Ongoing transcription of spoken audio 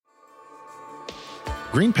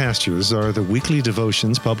Green Pastures are the weekly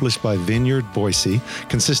devotions published by Vineyard Boise,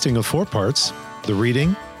 consisting of 4 parts: the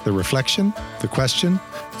reading, the reflection, the question,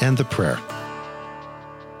 and the prayer.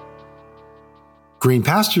 Green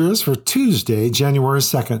Pastures for Tuesday, January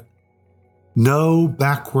 2nd. No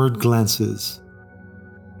backward glances.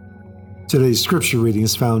 Today's scripture reading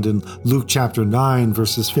is found in Luke chapter 9,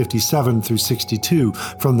 verses 57 through 62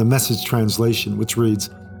 from the Message translation, which reads,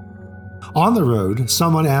 "On the road,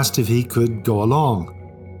 someone asked if he could go along.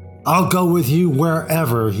 'I'll go with you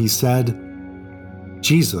wherever,' he said.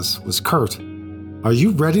 Jesus was curt. 'Are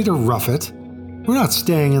you ready to rough it? We're not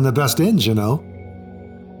staying in the best inns, you know.'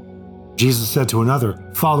 Jesus said to another,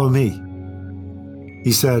 'Follow me.'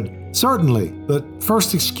 He said, 'Certainly, but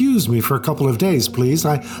first excuse me for a couple of days, please.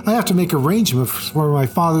 I have to make arrangements for my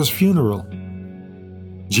father's funeral.'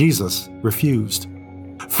 Jesus refused.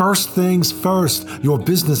 'First things first, your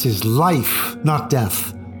business is life, not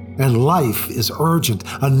death. And life is urgent.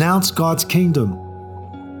 Announce God's kingdom.'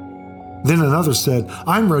 Then another said,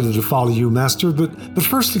 'I'm ready to follow you, Master, but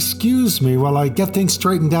first excuse me while I get things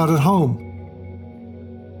straightened out at home.'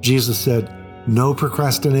 Jesus said, 'No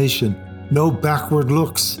procrastination, no backward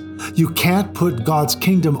looks. You can't put God's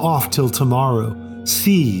kingdom off till tomorrow.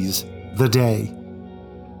 Seize the day.'"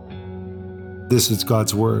 This is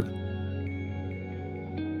God's word.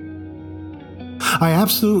 I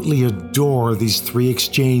absolutely adore these 3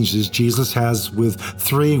 exchanges Jesus has with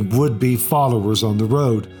 3 would-be followers on the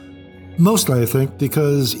road. Mostly, I think,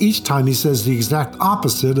 because each time he says the exact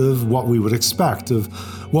opposite of what we would expect, of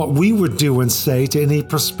what we would do and say to any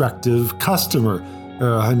prospective customer,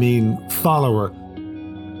 follower.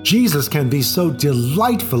 Jesus can be so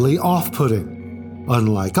delightfully off-putting,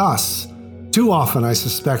 unlike us. Too often, I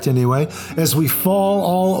suspect anyway, as we fall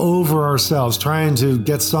all over ourselves trying to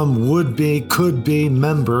get some would-be, could-be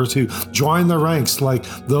member to join the ranks like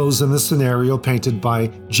those in the scenario painted by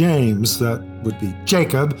James, that would be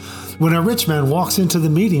Jacob, when a rich man walks into the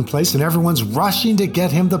meeting place and everyone's rushing to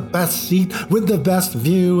get him the best seat with the best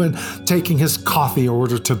view and taking his coffee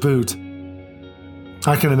order to boot.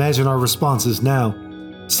 I can imagine our responses now.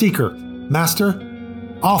 Seeker, Master,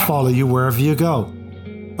 I'll follow you wherever you go.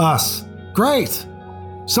 Us, great!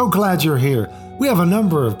 So glad you're here. We have a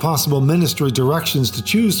number of possible ministry directions to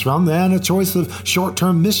choose from and a choice of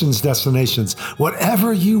short-term missions destinations.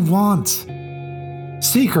 Whatever you want.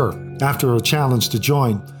 Seeker, after a challenge to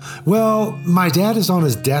join. Well, my dad is on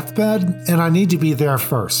his deathbed and I need to be there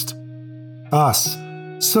first. Us,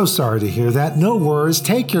 so sorry to hear that. No worries.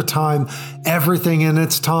 Take your time. Everything in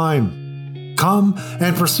its time. Come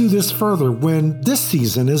and pursue this further when this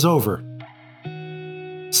season is over.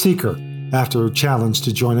 Seeker, after a challenge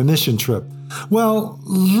to join a mission trip. Well,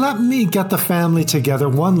 let me get the family together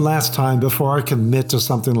one last time before I commit to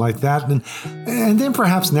something like that, and then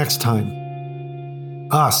perhaps next time.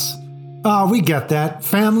 Us. We get that.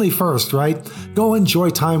 Family first, right? Go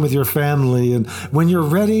enjoy time with your family, and when you're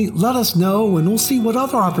ready, let us know, and we'll see what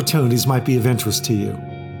other opportunities might be of interest to you.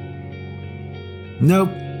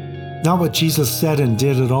 Nope, not what Jesus said and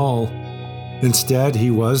did at all. Instead,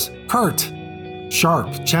 he was curt.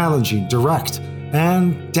 Sharp, challenging, direct,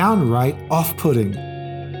 and downright off-putting.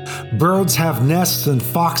 Birds have nests and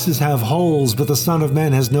foxes have holes, but the Son of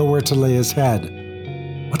Man has nowhere to lay his head.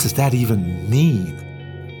 What does that even mean?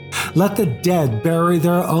 Let the dead bury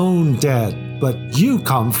their own dead, but you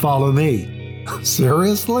come follow me.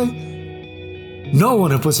 Seriously? No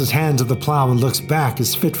one who puts his hand to the plow and looks back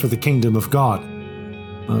is fit for the kingdom of God.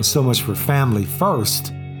 So much for family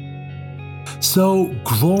first. So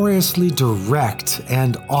gloriously direct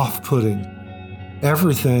and off-putting.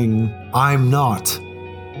 Everything I'm not.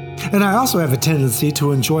 And I also have a tendency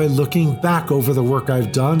to enjoy looking back over the work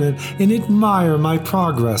I've done and admire my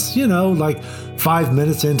progress, like 5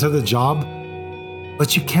 minutes into the job.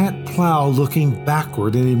 But you can't plow looking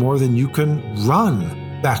backward any more than you can run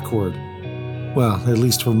backward. Well, at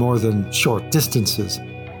least for more than short distances.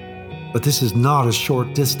 But this is not a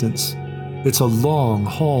short distance. It's a long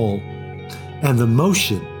haul. And the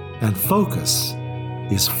motion and focus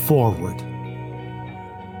is forward.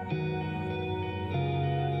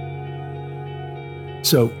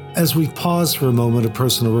 So, as we pause for a moment of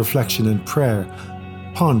personal reflection and prayer,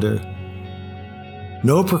 ponder.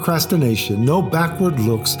 No procrastination, no backward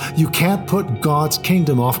looks. You can't put God's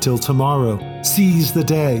kingdom off till tomorrow. Seize the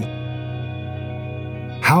day.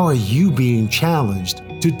 How are you being challenged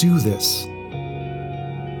to do this?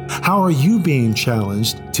 How are you being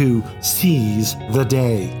challenged to seize the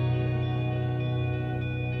day?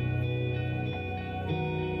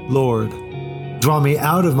 Lord, draw me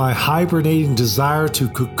out of my hibernating desire to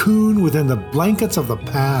cocoon within the blankets of the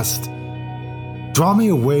past Draw me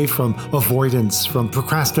away from avoidance, from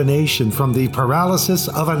procrastination, from the paralysis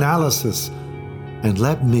of analysis, and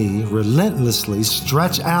let me relentlessly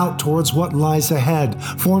stretch out towards what lies ahead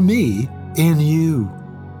for me in you.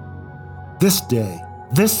 This day,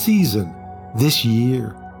 this season, this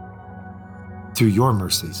year, through your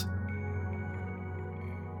mercies.